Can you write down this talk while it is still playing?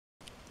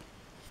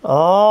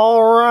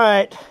All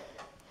right.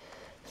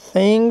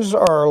 Things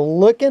are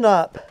looking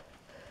up.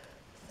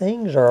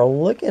 Things are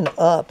looking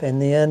up in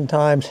the end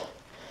times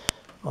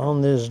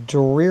on this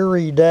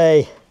dreary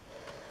day,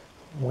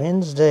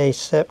 Wednesday,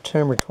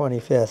 September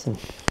 25th. And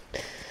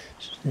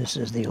this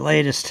is the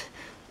latest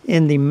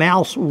in the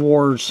mouse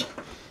wars.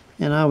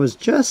 And I was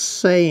just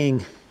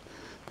saying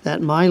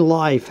that my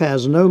life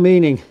has no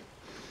meaning.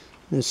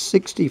 This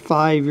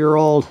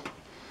 65-year-old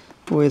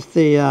with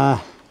the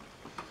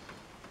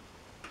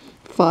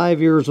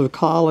 5 years of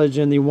college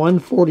and the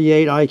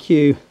 148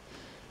 IQ,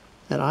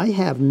 that I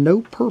have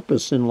no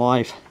purpose in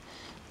life.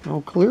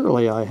 Well,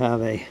 clearly I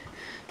have a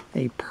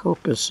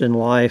purpose in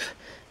life,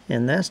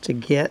 and that's to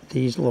get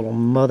these little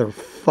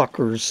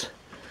motherfuckers.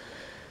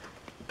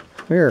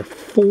 We're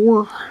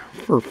 4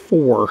 for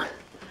 4.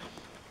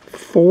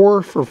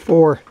 4 for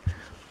 4.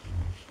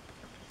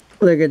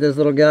 Look at this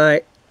little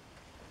guy.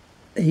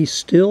 He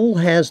still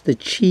has the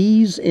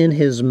cheese in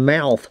his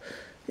mouth.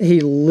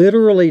 He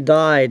literally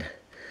died.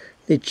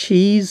 The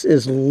cheese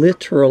is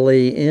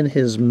literally in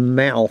his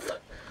mouth.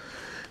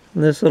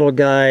 And this little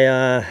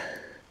guy,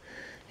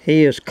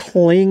 he is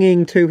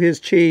clinging to his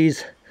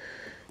cheese.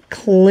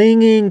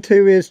 Clinging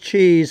to his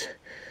cheese.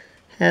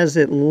 Has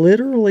it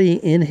literally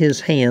in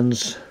his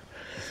hands.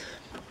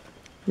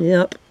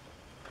 Yep.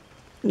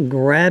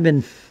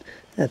 Grabbing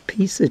a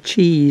piece of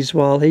cheese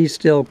while he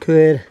still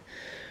could.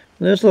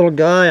 This little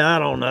guy, I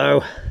don't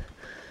know.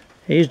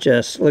 He's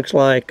just, looks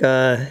like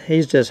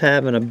he's just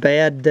having a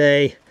bad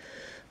day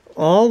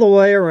all the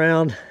way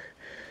around.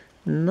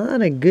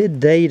 Not a good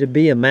day to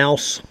be a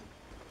mouse.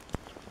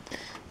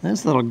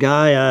 This little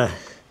guy,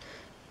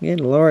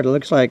 good Lord, it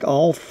looks like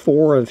all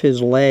 4 of his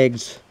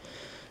legs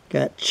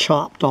got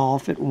chopped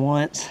off at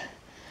once.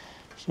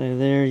 So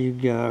there you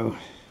go.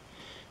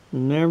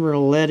 Never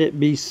let it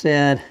be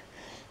said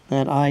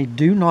that I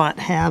do not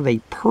have a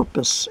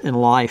purpose in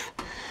life.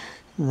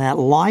 That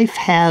life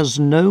has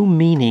no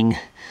meaning.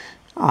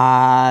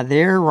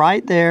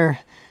 Right there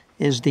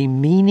is the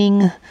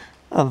meaning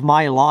of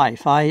my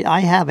life.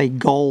 I have a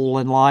goal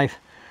in life.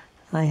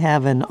 I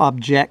have an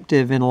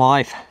objective in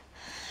life.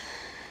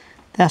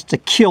 That's to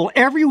kill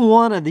every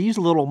one of these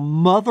little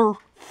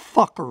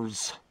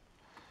motherfuckers.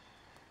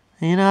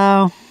 You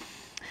know?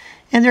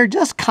 And they're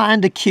just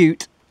kind of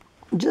cute.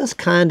 Just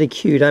kind of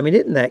cute. I mean,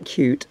 isn't that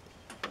cute?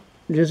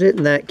 Just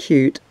isn't that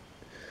cute?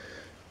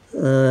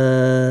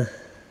 This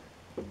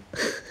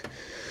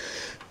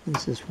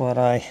is what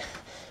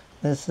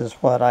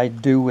I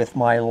do with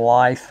my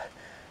life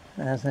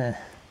as a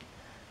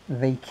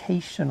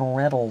vacation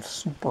rental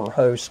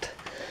superhost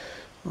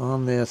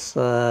on this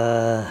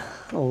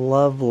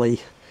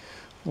lovely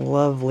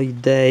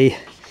day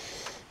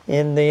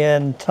in the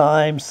end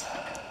times.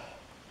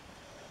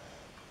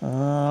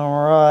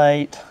 All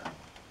right.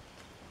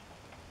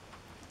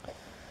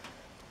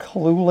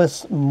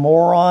 Clueless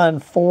Moron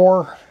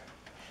 4.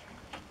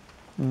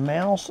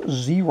 Mouse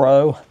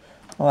 0.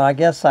 Well, I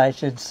guess I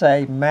should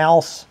say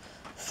Mouse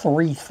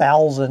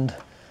 3000.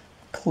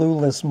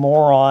 Clueless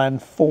Moron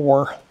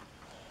 4.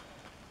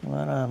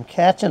 But I'm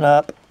catching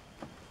up.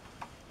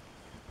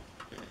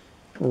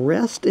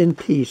 Rest in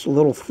peace,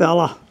 little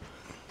fella.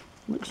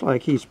 Looks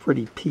like he's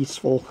pretty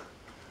peaceful.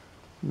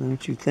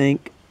 Don't you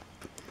think?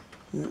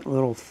 That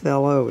little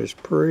fellow is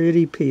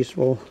pretty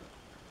peaceful.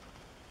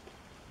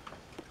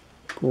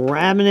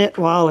 Grabbing it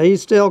while he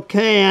still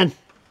can.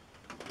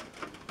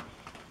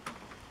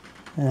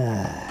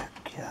 Ah,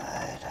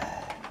 God.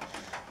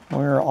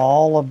 We're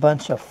all a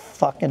bunch of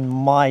fucking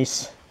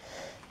mice.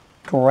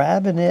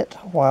 Grabbing it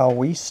while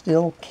we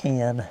still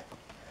can.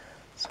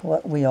 It's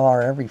what we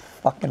are, every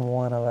fucking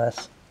one of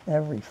us.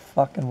 Every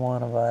fucking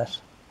one of us.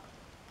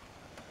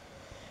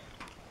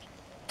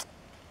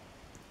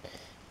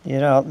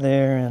 Get out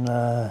there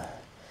and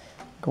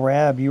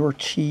grab your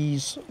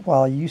cheese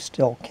while you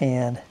still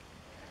can.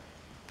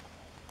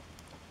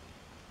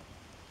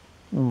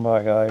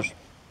 Bye, guys.